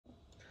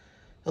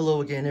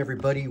Hello again,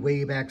 everybody.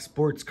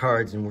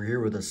 Waybacksportscards, and we're here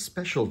with a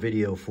special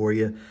video for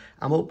you.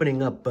 I'm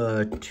opening up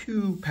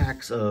 2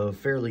 packs of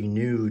fairly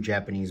new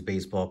Japanese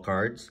baseball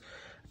cards.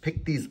 I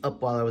picked these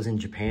up while I was in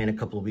Japan a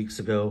couple of weeks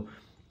ago.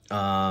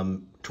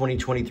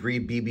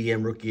 2023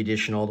 BBM Rookie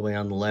Edition all the way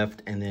on the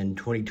left, and then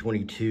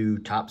 2022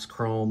 Topps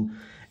Chrome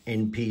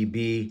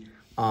NPB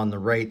on the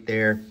right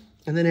there.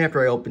 And then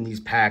after I open these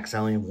packs, I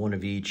only have one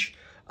of each.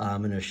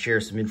 I'm going to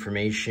share some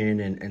information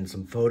and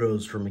some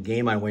photos from a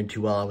game I went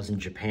to while I was in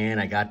Japan.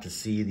 I got to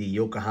see the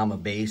Yokohama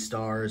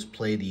Baystars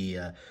play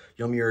the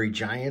Yomiuri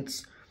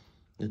Giants,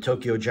 the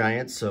Tokyo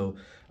Giants. So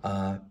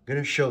I'm going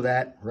to show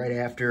that right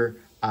after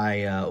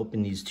I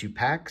open these 2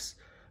 packs.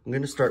 I'm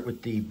going to start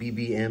with the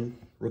BBM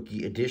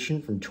Rookie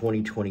Edition from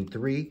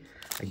 2023.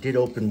 I did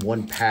open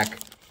 1 pack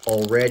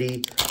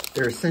already.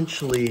 They're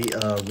essentially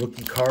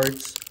rookie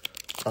cards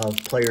of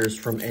players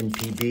from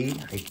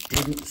NPB. I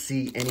didn't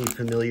see any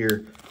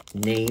familiar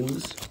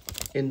names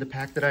in the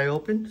pack that I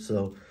opened,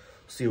 so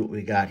see what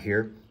we got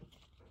here.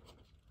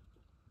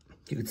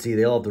 You can see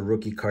they all have the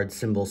rookie card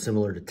symbol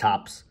similar to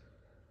Topps.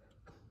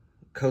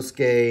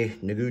 Kosuke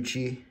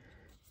Noguchi,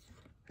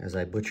 as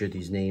I butcher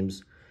these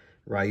names,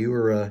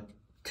 Ryura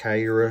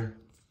Taira,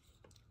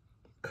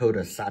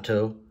 Kota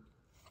Sato.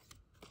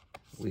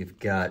 We've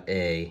got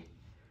a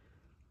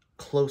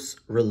close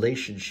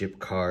relationship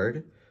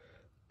card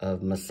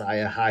of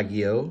Masaya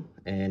Hagio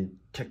and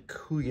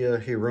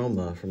Takuya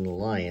Hiroma from the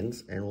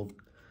Lions. And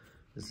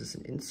is this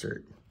an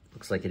insert?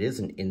 Looks like it is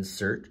an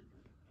insert.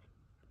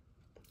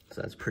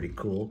 So that's pretty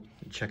cool.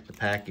 Check the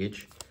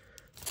package.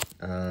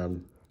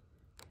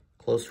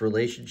 Close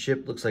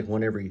relationship. Looks like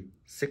one every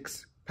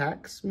 6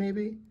 packs,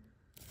 maybe.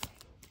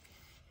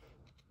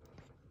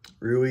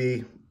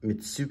 Rui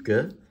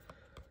Mitsuka.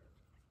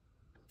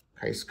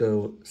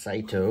 Kaisuke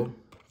Saito.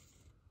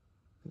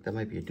 I think that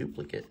might be a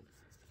duplicate.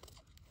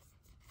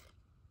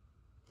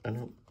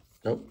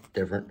 Nope,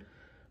 different.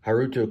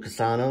 Haruto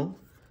Kasano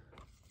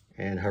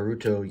and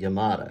Haruto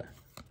Yamada.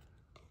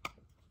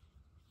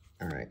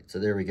 All right, so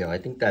there we go. I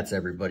think that's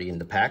everybody in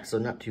the pack, so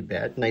not too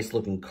bad. Nice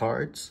looking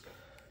cards.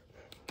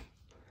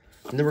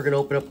 And then we're going to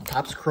open up the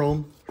Topps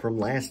Chrome from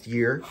last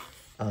year.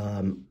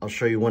 I'll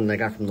show you one that I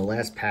got from the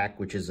last pack,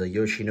 which is a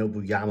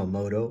Yoshinobu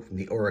Yamamoto from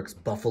the Oryx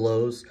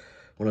Buffaloes,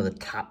 one of the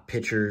top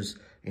pitchers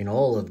in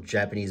all of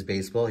Japanese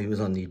baseball. He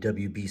was on the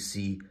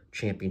WBC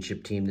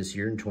championship team this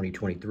year in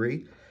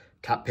 2023.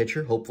 Top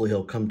pitcher. Hopefully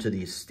he'll come to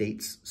the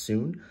States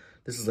soon.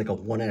 This is like a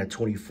 1 out of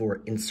 24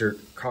 insert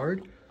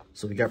card.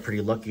 So we got pretty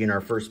lucky in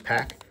our first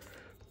pack.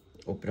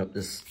 Open up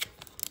this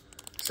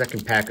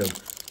second pack of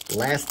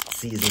last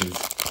season's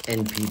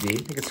NPB.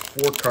 I think it's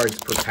 4 cards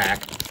per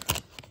pack.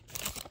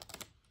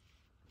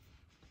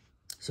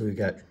 So we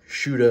got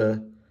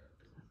Shuda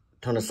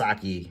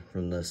Tonosaki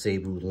from the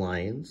Seibu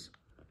Lions.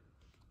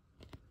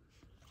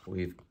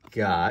 We've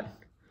got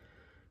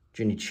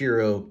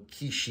Junichiro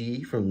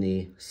Kishi from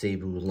the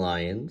Seibu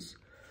Lions.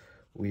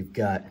 We've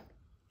got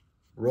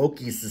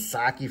Roki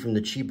Sasaki from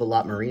the Chiba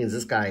Lot Marines.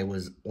 This guy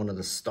was one of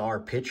the star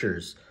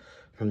pitchers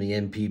from the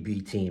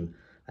NPB team.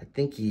 I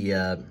think he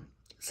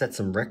set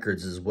some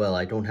records as well.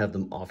 I don't have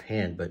them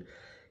offhand, but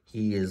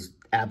he is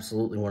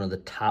absolutely one of the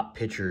top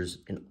pitchers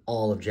in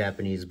all of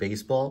Japanese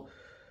baseball.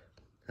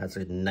 That's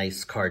a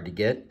nice card to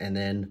get. And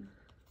then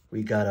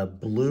we got a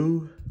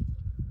blue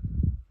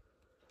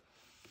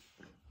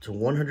to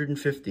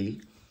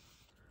 150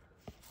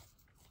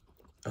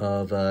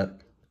 of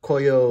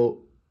Koyo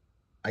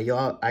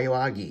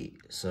Aoyagi,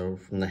 so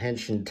from the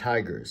Henshin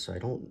Tigers.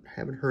 So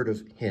haven't heard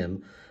of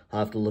him. I'll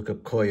have to look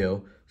up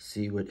Koyo,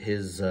 see what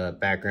his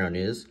background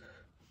is.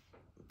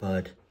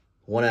 But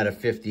 1 out of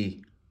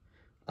 50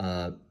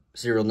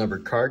 serial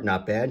numbered card,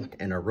 not bad.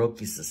 And a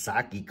Roki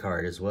Sasaki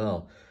card as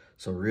well.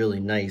 So really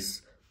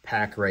nice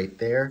pack right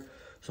there.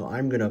 So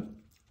I'm gonna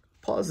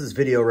pause this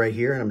video right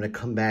here, and I'm going to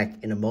come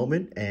back in a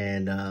moment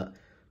and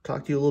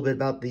talk to you a little bit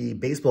about the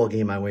baseball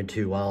game I went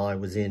to while I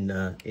was in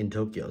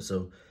Tokyo.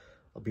 So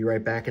I'll be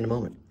right back in a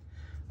moment.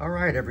 All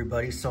right,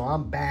 everybody. So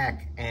I'm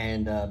back,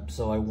 and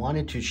so I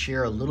wanted to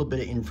share a little bit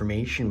of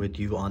information with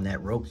you on that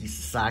Roki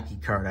Sasaki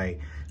card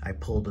I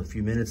pulled a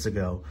few minutes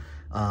ago.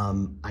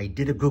 I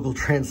did a Google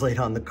Translate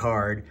on the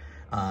card.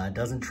 It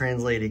doesn't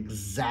translate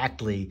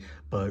exactly,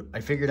 but I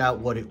figured out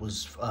what it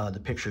was,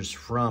 the picture's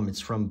from. It's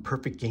from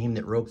Perfect Game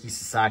that Roki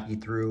Sasaki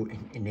threw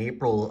in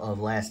April of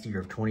last year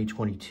of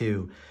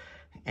 2022.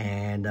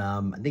 And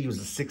I think it was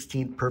the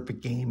 16th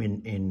perfect game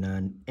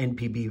in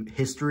NPB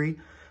history.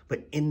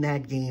 But in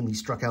that game, he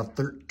struck out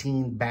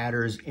 13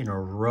 batters in a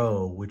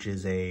row, which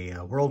is a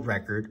world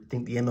record. I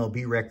think the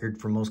MLB record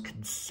for most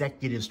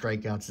consecutive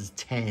strikeouts is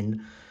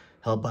 10.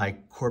 Held by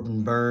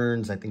Corbin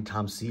Burns, I think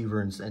Tom Seaver,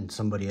 and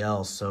somebody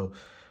else. So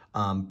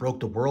broke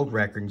the world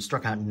record and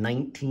struck out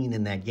 19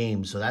 in that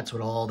game. So that's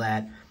what all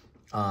that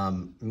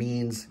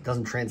means. It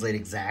doesn't translate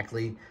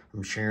exactly.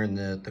 I'm sharing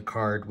the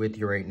card with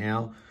you right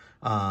now.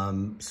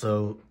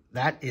 So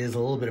that is a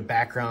little bit of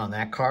background on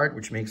that card,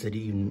 which makes it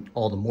even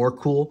all the more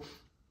cool.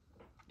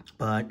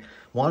 But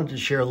wanted to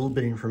share a little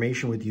bit of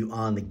information with you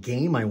on the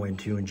game I went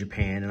to in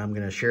Japan, and I'm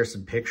going to share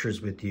some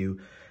pictures with you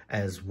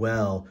as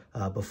well.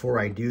 Before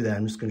I do that,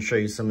 I'm just going to show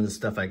you some of the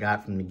stuff I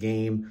got from the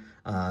game,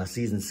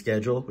 season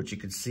schedule, which you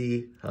can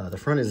see. The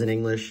front is in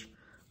English.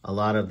 A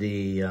lot of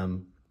the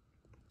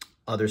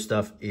other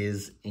stuff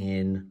is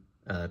in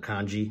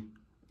kanji,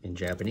 in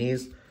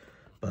Japanese,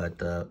 but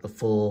the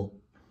full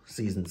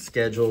season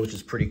schedule, which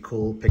is pretty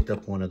cool. Picked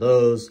up one of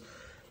those.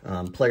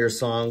 Player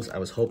songs, I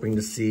was hoping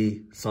to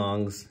see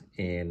songs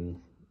in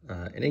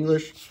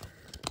English.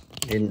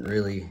 Didn't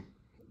really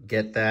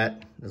get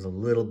that. There's a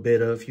little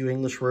bit of a few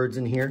English words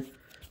in here,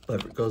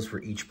 but it goes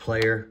for each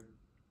player,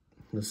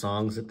 the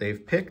songs that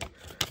they've picked,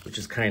 which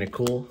is kind of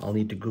cool. I'll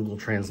need to Google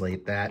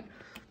Translate that.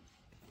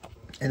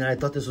 And I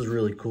thought this was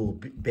really cool.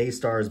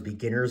 Baystars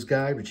Beginner's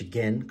Guide, which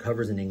again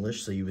covers in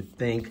English, so you would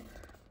think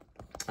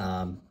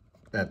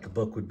that the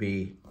book would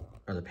be,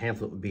 or the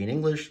pamphlet would be in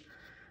English.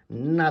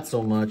 Not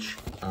so much,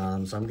 so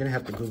I'm going to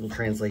have to Google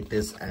Translate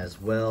this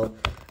as well.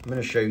 I'm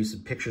going to show you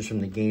some pictures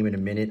from the game in a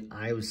minute.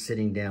 I was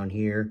sitting down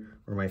here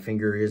where my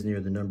finger is near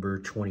the number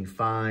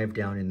 25,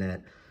 down in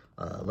that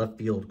left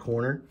field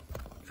corner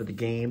for the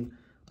game.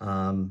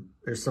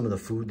 There's some of the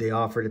food they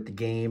offered at the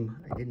game.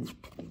 I didn't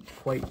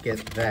quite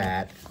get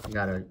that.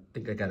 I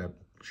think I got a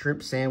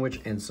shrimp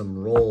sandwich and some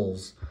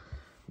rolls,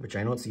 which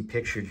I don't see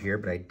pictured here,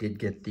 but I did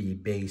get the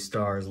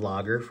Baystars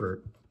lager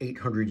for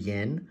 800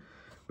 yen,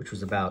 which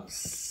was about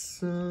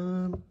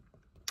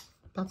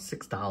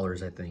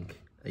 $6, I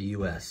think, a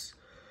US.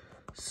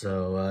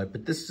 So,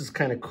 but this is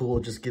kind of cool.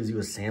 It just gives you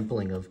a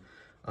sampling of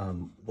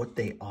what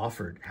they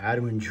offered, how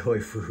to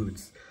enjoy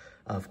foods.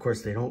 Of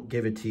course, they don't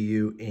give it to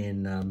you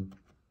in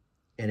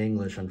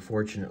English,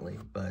 unfortunately,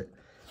 but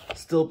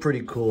still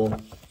pretty cool.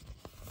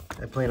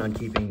 I plan on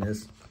keeping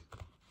this.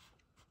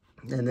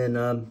 And then,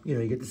 you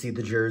know, you get to see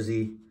the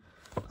jersey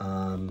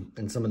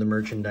and some of the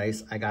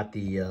merchandise. I got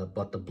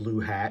bought the blue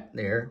hat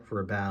there for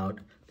about,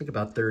 I think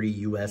about $30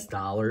 US.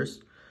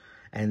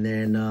 And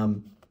then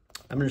I'm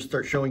going to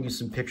start showing you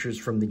some pictures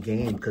from the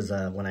game, because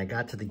when I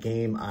got to the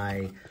game,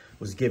 I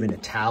was given a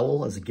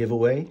towel as a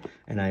giveaway,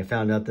 and I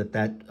found out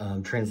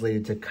that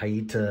translated to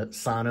Kaita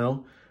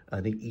Sano. I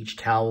think each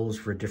towel was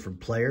for a different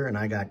player, and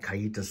I got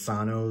Kaita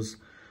Sano's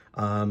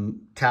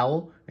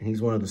towel, and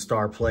he's one of the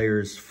star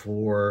players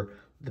for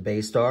the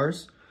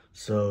Baystars.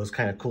 So it's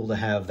kind of cool to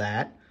have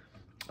that.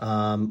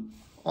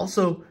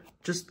 Also,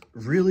 just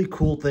really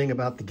cool thing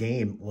about the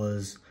game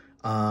was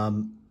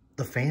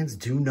the fans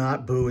do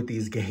not boo at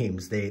these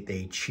games.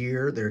 They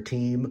cheer their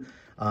team.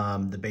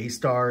 The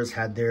Baystars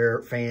had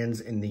their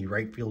fans in the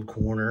right field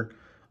corner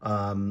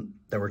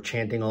that were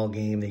chanting all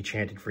game. They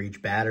chanted for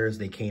each batter as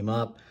they came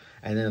up.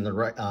 And then on the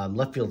right,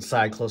 left field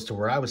side, close to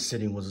where I was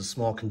sitting, was a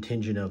small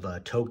contingent of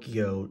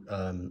Tokyo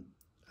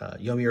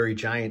Yomiuri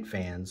Giant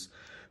fans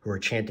who were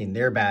chanting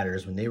their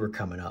batters when they were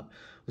coming up.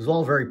 It was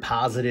all very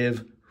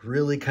positive,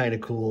 really kind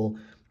of cool.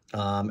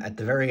 At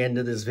the very end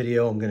of this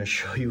video, I'm going to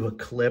show you a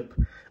clip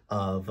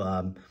of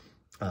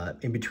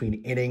in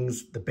between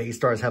innings. The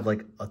Baystars have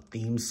like a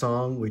theme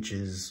song, which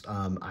is,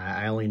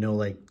 I only know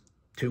like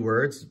 2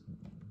 words,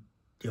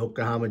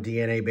 Yokohama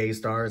DeNA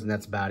Baystars, and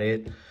that's about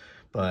it.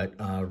 But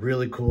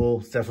really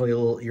cool. It's definitely a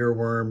little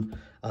earworm,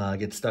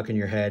 gets stuck in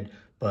your head.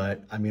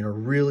 But I mean, a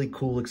really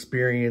cool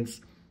experience.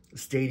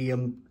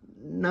 Stadium,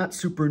 not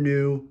super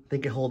new. I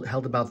think it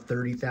held about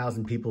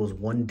 30,000 people. It was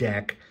one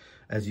deck,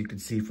 as you can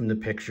see from the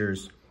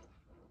pictures.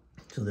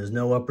 So there's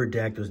no upper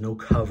deck, there's no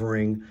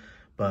covering,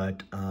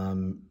 but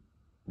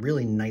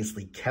really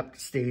nicely kept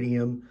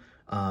stadium.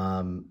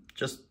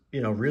 Just,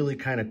 you know, really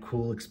kind of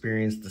cool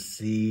experience to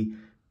see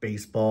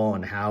baseball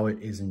and how it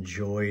is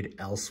enjoyed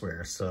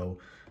elsewhere. So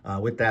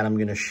with that, I'm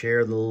going to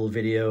share the little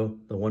video,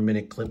 the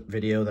 1-minute clip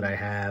video that I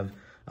have.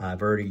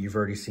 You've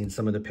already seen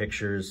some of the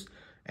pictures.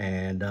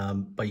 And,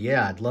 but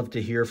yeah, I'd love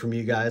to hear from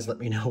you guys. Let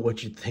me know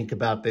what you think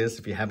about this.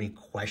 If you have any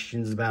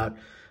questions about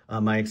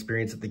my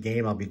experience at the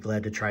game, I'll be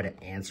glad to try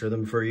to answer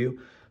them for you.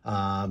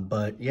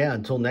 But yeah,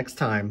 until next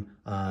time,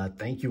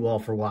 thank you all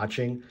for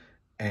watching,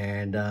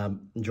 and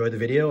enjoy the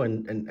video,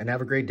 and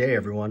have a great day,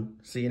 everyone.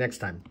 See you next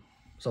time.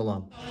 So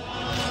long.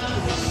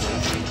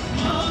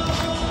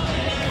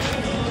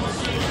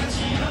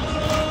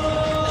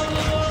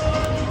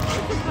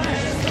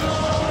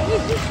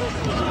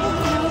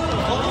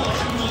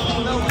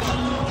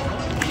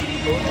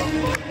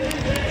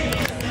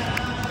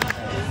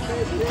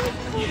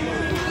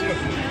 Yeah.